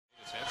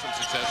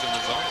success in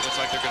the zone. Looks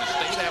like they're going to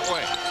stay that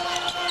way.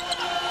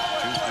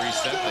 2-3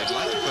 set. They'd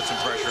like to put some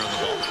pressure on the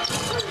ball.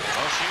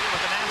 Boschee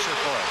with an answer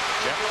for it.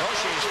 Jeff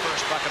Boshee's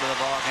first bucket of the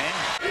ball game.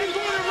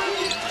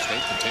 Kansas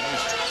State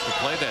continues to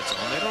play that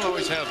zone. They don't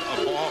always have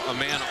a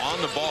man on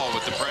the ball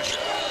with the pressure.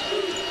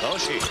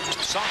 Boschee,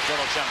 soft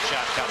little jump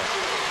shot cutter.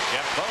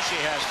 Jeff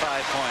Boschee has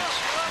 5 points.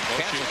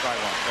 Kansas by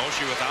 1.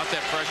 Boschee without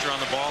that pressure on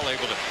the ball,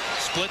 able to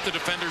split the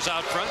defenders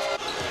out front.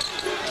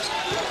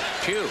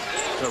 Pugh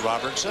to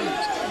Robertson.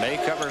 May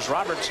covers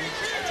Robertson.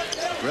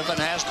 Griffin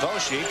has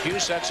Boschee. Pugh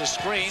sets a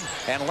screen,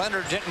 and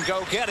Leonard didn't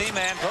go get him,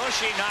 and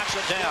Boschee knocks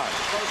it down.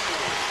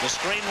 The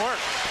screen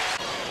worked.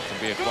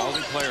 Can be a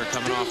quality player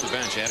coming off the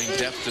bench, adding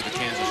depth to the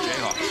Kansas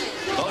Jayhawks.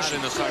 Boschee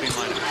in the starting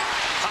lineup.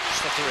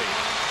 Pops the 3.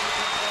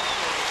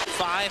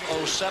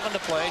 5:07 to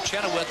play.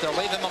 Chenoweth, they'll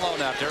leave him alone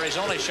out there. He's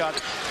only shot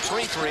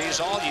 3 threes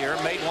all year,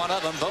 made one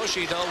of them.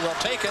 Boschee, though, will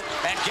take it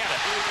and get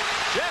it.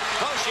 Jeff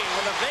Boschee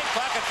with a big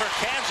bucket for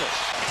Kansas.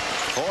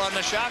 4 on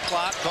the shot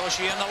clock.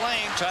 Boschee in the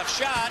lane. Tough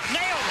shot.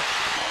 Nailed it.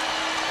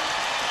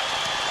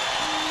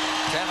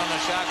 10 on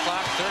the shot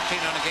clock. 13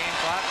 on the game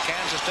clock.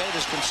 Kansas State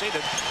has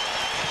conceded.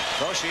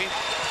 Boschee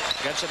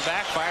gets it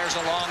back. Fires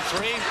a long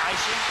 3.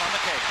 Icing on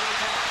the cake.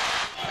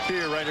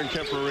 Here, right in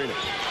Kemper Arena.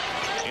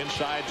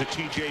 Inside to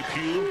TJ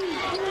Pugh.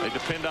 They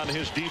depend on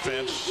his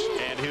defense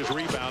and his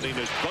rebounding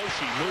as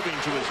Boschee moving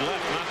to his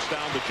left knocks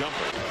down the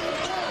jumper.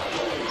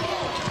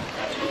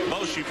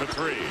 Boschee for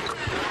 3.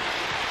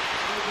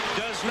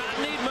 Does not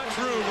need much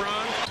room,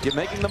 Ron. You're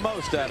making the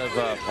most out of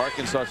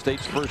Arkansas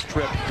State's first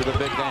trip to the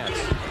big dance.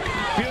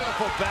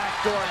 Beautiful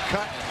backdoor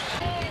cut.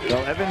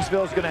 So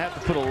Evansville's going to have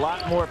to put a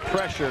lot more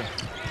pressure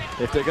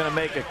if they're going to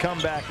make a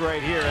comeback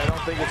right here. I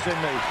don't think it's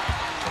in the...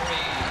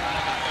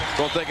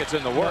 Don't think it's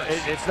in the works.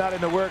 No, it's not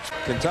in the works.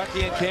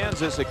 Kentucky and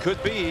Kansas, it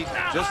could be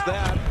just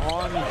that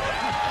on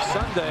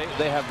Sunday.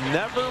 They have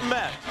never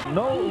met.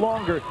 No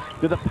longer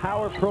do the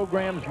power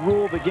programs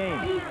rule the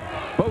game.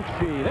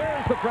 Boschee,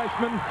 there's the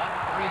freshman.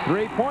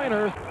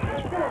 3-pointer.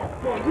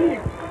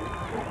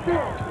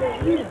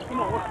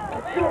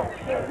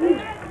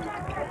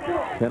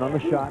 10 on the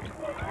shot.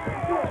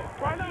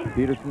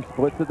 Peterson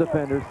splits the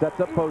defenders, sets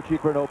up Boschee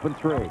for an open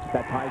 3.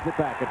 That ties it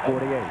back at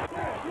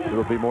 48. There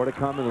will be more to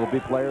come, and there will be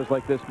players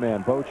like this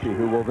man, Boschee,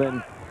 who will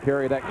then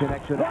carry that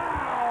connection.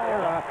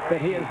 But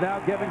he has now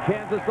given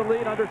Kansas the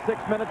lead under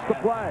 6 minutes to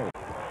play.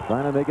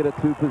 Trying to make it a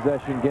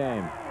 2-possession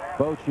game.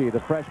 Boschee, the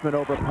freshman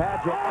over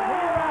Padgett.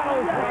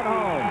 Went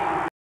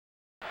home.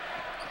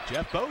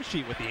 Jeff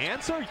Boschee with the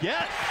answer,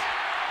 yes.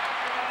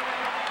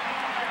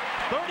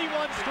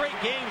 31 straight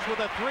games with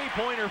a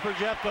 3-pointer for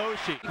Jeff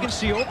Boschee. You can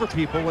see over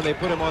people when they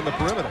put him on the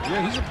perimeter.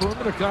 Yeah, he's a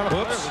perimeter kind of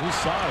player with his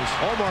size.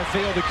 Omar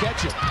failed to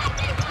catch it.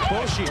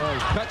 Boschee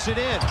cuts it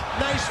in.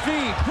 Nice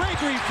feed.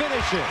 Gregory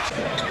finishes.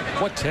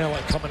 What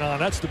talent coming on.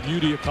 That's the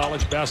beauty of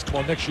college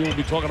basketball. Next year we'll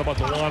be talking about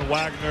DeJuan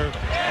Wagner.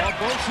 Oh,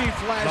 Boschee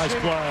flashing. Nice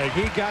play.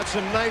 He got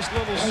some nice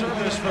little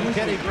service from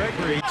Kenny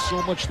Gregory.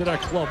 So much to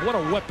that club. What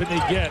a weapon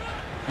they get.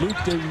 Luke,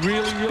 they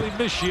really, really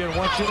miss you and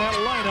want you in that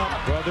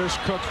lineup. Well, there's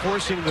Cook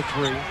forcing the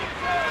 3.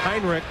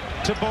 Heinrich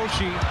to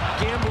Boschee.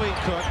 Gambling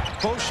Cook.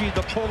 Boschee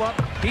the pull-up.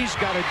 He's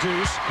got a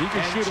deuce. He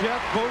can shoot it.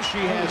 Jeff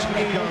Boschee has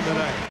 8 on the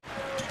night.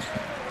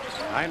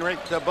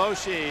 Heinrich to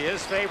Boschee,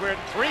 his favorite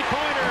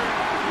 3-pointer.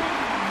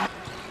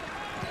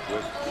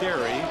 With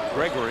Carey,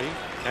 Gregory,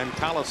 and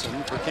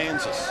Collison for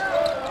Kansas.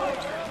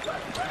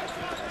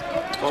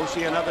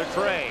 Boschee another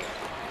tray.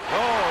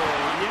 Oh,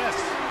 yes.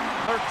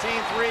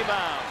 13th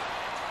rebound.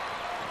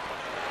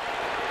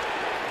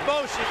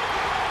 Boschee.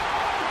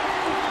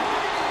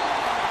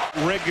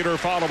 Regular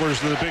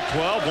followers of the Big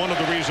 12. One of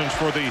the reasons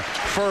for the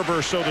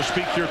fervor, so to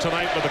speak, here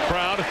tonight with the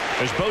crowd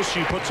as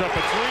Boschee puts up a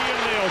 3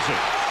 and nails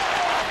it.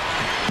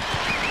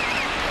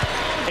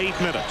 8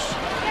 minutes.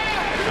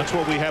 That's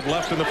what we have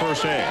left in the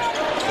first half.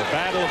 The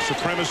battle of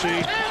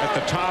supremacy at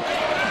the top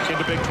in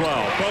the Big 12.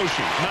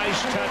 Boschee,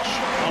 nice touch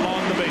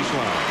along the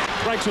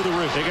baseline. Right to the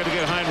wrist. They got to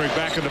get Heinrich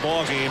back in the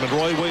ball game, and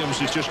Roy Williams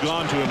has just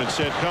gone to him and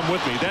said, "Come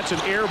with me." That's an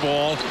air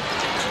ball.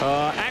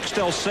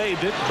 Axtell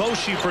saved it.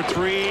 Boschee for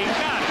 3.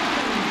 Got it.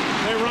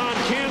 Hey, Ron,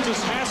 Kansas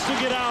has to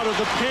get out of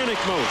the panic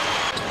mode.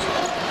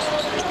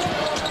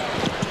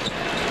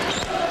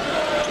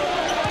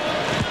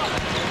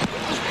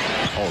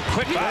 Oh,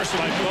 quick burst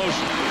by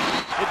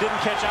Boschee. It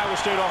didn't catch Iowa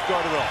State off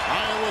guard at all.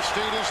 Iowa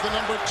State is the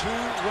number 2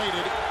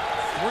 rated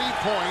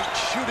 3-point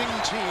shooting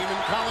team in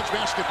college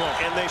basketball.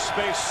 And they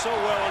space so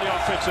well on the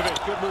offensive end.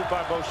 Good move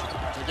by Boschee.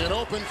 To get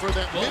open for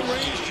that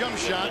mid-range jump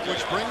shot,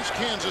 which brings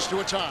Kansas to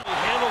a tie. He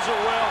handles it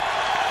well,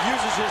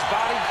 uses his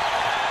body.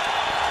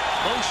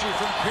 Boschee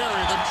from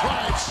Perry, the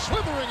drive,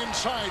 slithering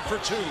inside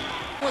for 2.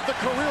 With the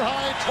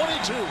career-high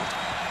 22.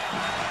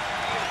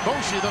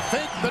 Boschee, the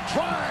fake, the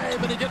drive,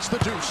 and he gets the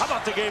deuce. How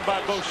about the game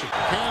by Boschee?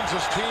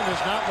 Kansas team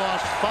has not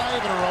lost 5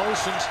 in a row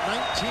since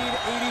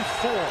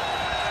 1984.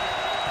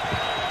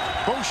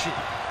 Boschee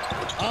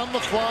on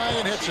the fly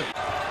and hits it.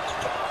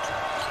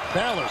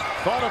 Ballard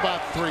thought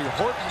about 3.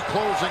 Horton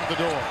closing the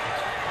door.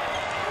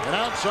 And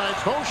outside,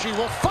 Boschee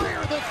will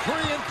fire the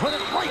three and put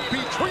it right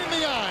between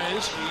the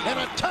eyes. And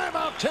a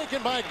timeout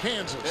taken by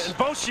Kansas. And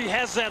Boschee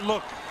has that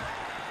look.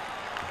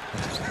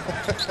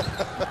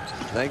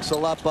 Thanks a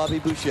lot, Bobby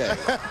Boschee.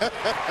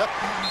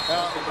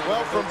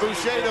 Well, from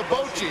Boschee to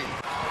Boschee.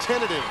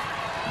 Tentative.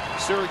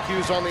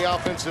 Syracuse on the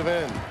offensive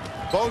end.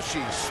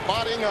 Boschee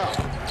spotting up.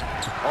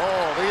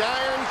 Oh, the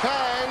iron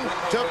kind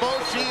to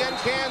Boschee and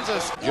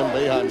Kansas. Jim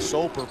Boeheim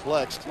so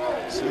perplexed.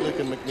 Seelick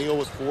and McNeil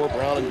with 4.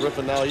 Brown and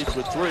Griffin now each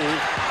with 3.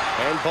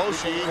 And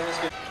Boschee.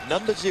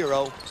 Number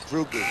 0,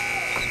 Drew Gooden.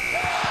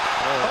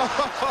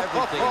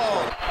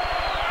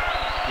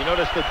 You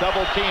notice the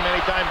double team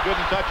anytime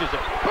Gooden touches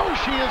it.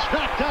 Boschee has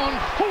knocked down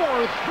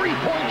 4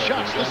 3-point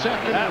shots this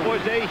afternoon. That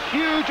was a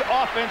huge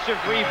offensive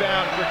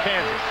rebound for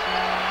Kansas.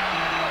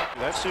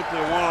 That's simply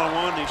a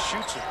one-on-one. He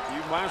shoots it.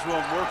 You might as well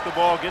work the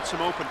ball, get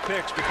some open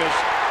picks, because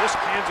this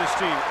Kansas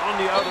team on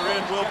the other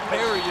end will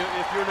bury you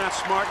if you're not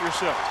smart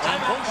yourself. And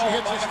Boschee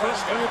hits his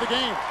first 3 of the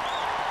game.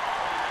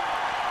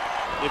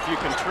 If you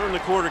can turn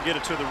the court or get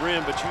it to the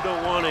rim, but you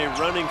don't want a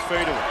running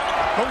fadeaway.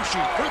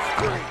 Boschee for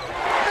 3.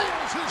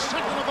 Nails his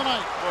second of the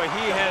night. Boy,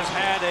 he has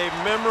had a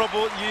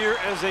memorable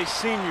year as a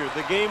senior.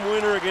 The game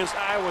winner against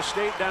Iowa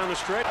State down the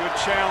stretch. Good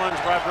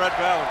challenge by Brett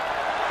Ballard.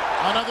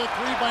 Another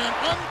 3 by an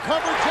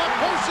uncovered Jeff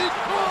Boschee.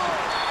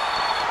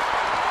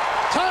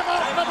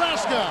 Timeout,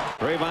 Nebraska.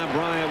 Trayvon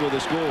Bryant with a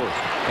score.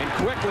 And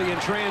quickly in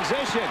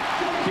transition,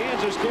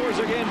 Kansas scores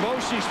again.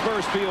 Boshee's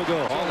first field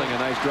goal. Holding a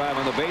nice drive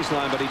on the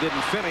baseline, but he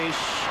didn't finish.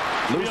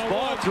 Loose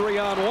ball,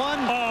 3-on-1.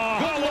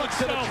 Good look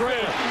to the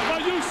trail. Are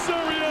you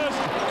serious?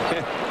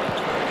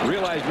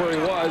 Realized where he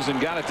was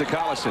and got it to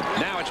Collison.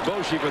 Now it's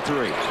Boschee for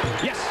 3.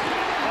 Yes.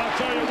 I'll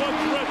tell you what,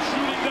 threat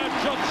shooting that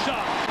jump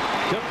shot.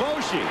 To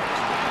Boschee.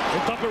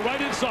 He'll dump it right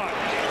inside.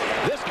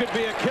 This could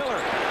be a killer.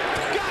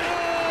 Got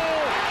it!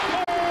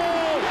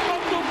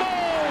 Uncle Mo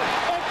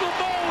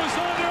is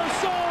on their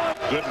side.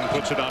 Gooden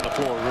puts it on the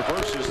floor,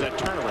 reverses that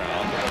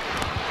turnaround,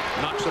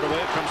 knocks it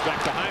away, comes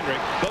back to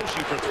Heinrich.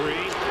 Boschee for 3.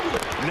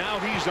 Now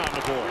he's on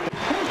the board.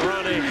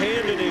 Run a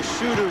hand in a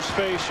shooter's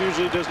face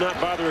usually does not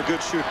bother a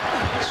good shooter.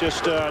 It's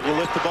just you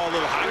lift the ball a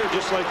little higher,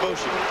 just like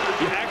Boschee.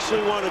 You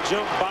actually want to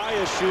jump by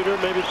a shooter,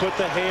 maybe put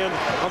the hand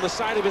on the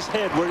side of his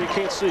head where you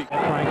can't see.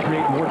 Try and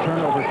create more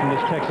turnovers from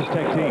this Texas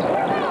Tech team.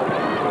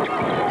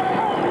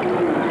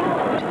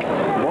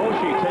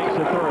 Boschee takes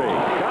a 3.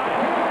 Got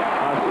it.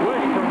 A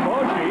switch from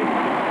Boschee.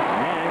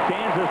 And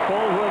Kansas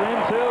pulls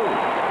within 2.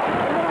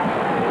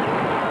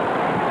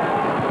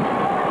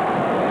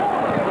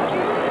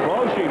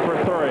 Boschee for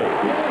 3.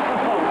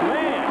 Oh,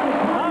 man.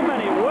 How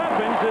many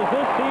weapons does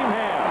this team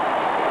have?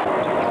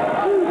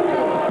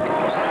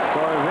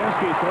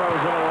 Korzinski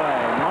throws it away.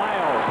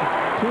 Miles,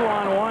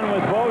 2-on-1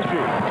 with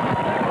Boschee.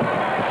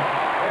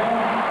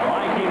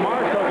 Mikey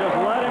Marshall just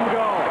let him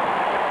go.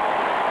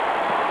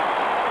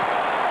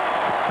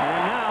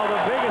 And now the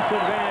biggest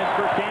advantage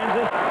for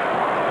Kansas.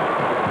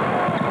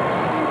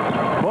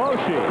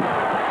 Boschee.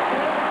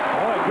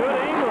 Boy, good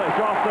English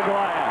off the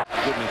glass.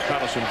 Gooden and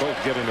Collison both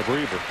getting a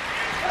breather.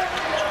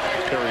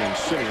 Perry and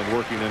Simeon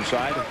working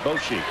inside.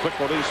 Boschee, quick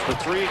release for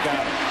 3.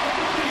 Got it.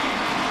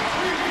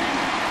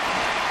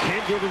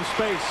 Can't give him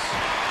space.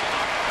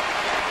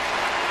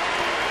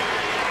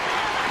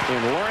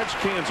 In Lawrence,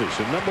 Kansas,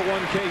 and number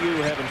 1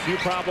 KU having few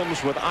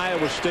problems with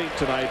Iowa State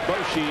tonight.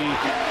 Boschee,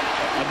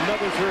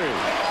 another 3.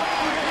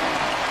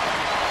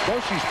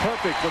 Boshee's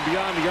perfect from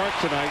beyond the arc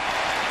tonight.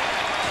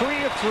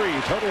 3 of 3,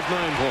 total of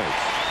 9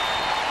 points.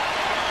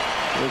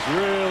 Has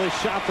really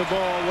shot the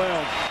ball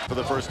well. For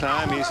the first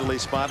time, easily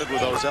spotted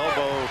with those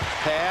elbow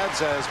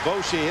pads as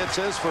Boschee hits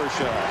his first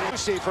shot.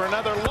 Boschee for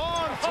another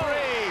long 3.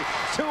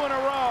 2 in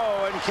a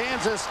row, and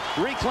Kansas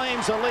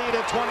reclaims a lead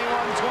at 21-20.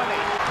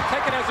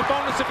 Take it as a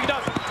bonus if he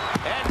doesn't.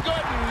 And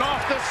Gooden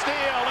off the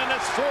steal, and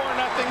it's 4-0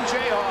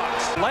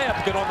 Jayhawks.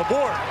 Layup get on the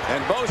board.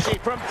 And Boschee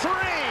from 3.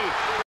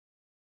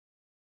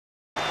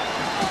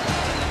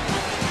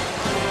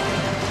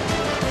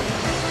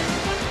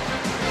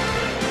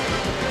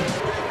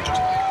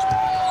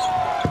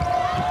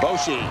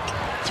 Boschee,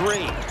 3.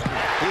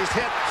 He's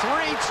hit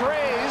 3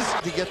 trees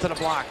to get to the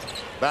block.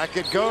 Back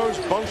it goes.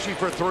 Boschee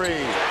for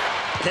 3.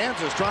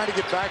 Kansas trying to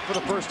get back for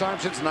the first time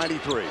since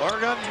 '93.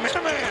 Oregon,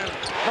 Minuteman.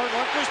 Hurt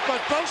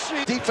but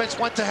Boschee. Defense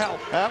went to hell.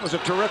 That was a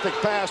terrific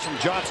pass from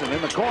Johnson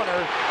in the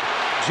corner.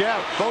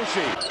 Jeff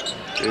Boschee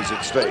is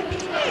at stake.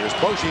 There's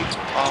Boschee.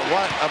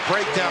 What a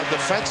breakdown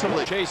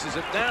defensively. Chases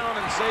it down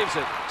and saves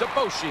it to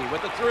Boschee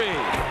with the 3.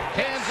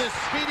 Kansas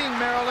speeding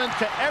Maryland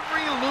to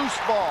every loose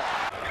ball.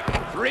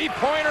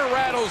 3-pointer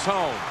rattles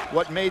home.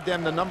 What made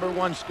them the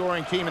 #1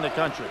 scoring team in the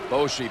country?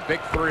 Boschee,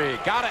 big 3.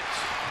 Got it.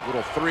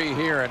 Little 3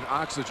 here, and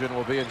oxygen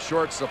will be in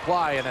short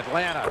supply in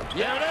Atlanta.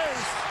 There it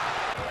is.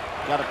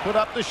 Got to put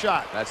up the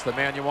shot. That's the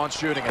man you want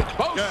shooting it.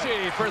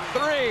 Boschee for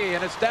 3,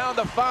 and it's down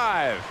to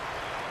 5.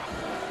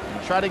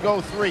 Try to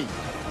go 3.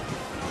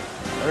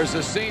 There's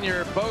the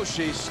senior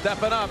Boschee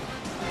stepping up.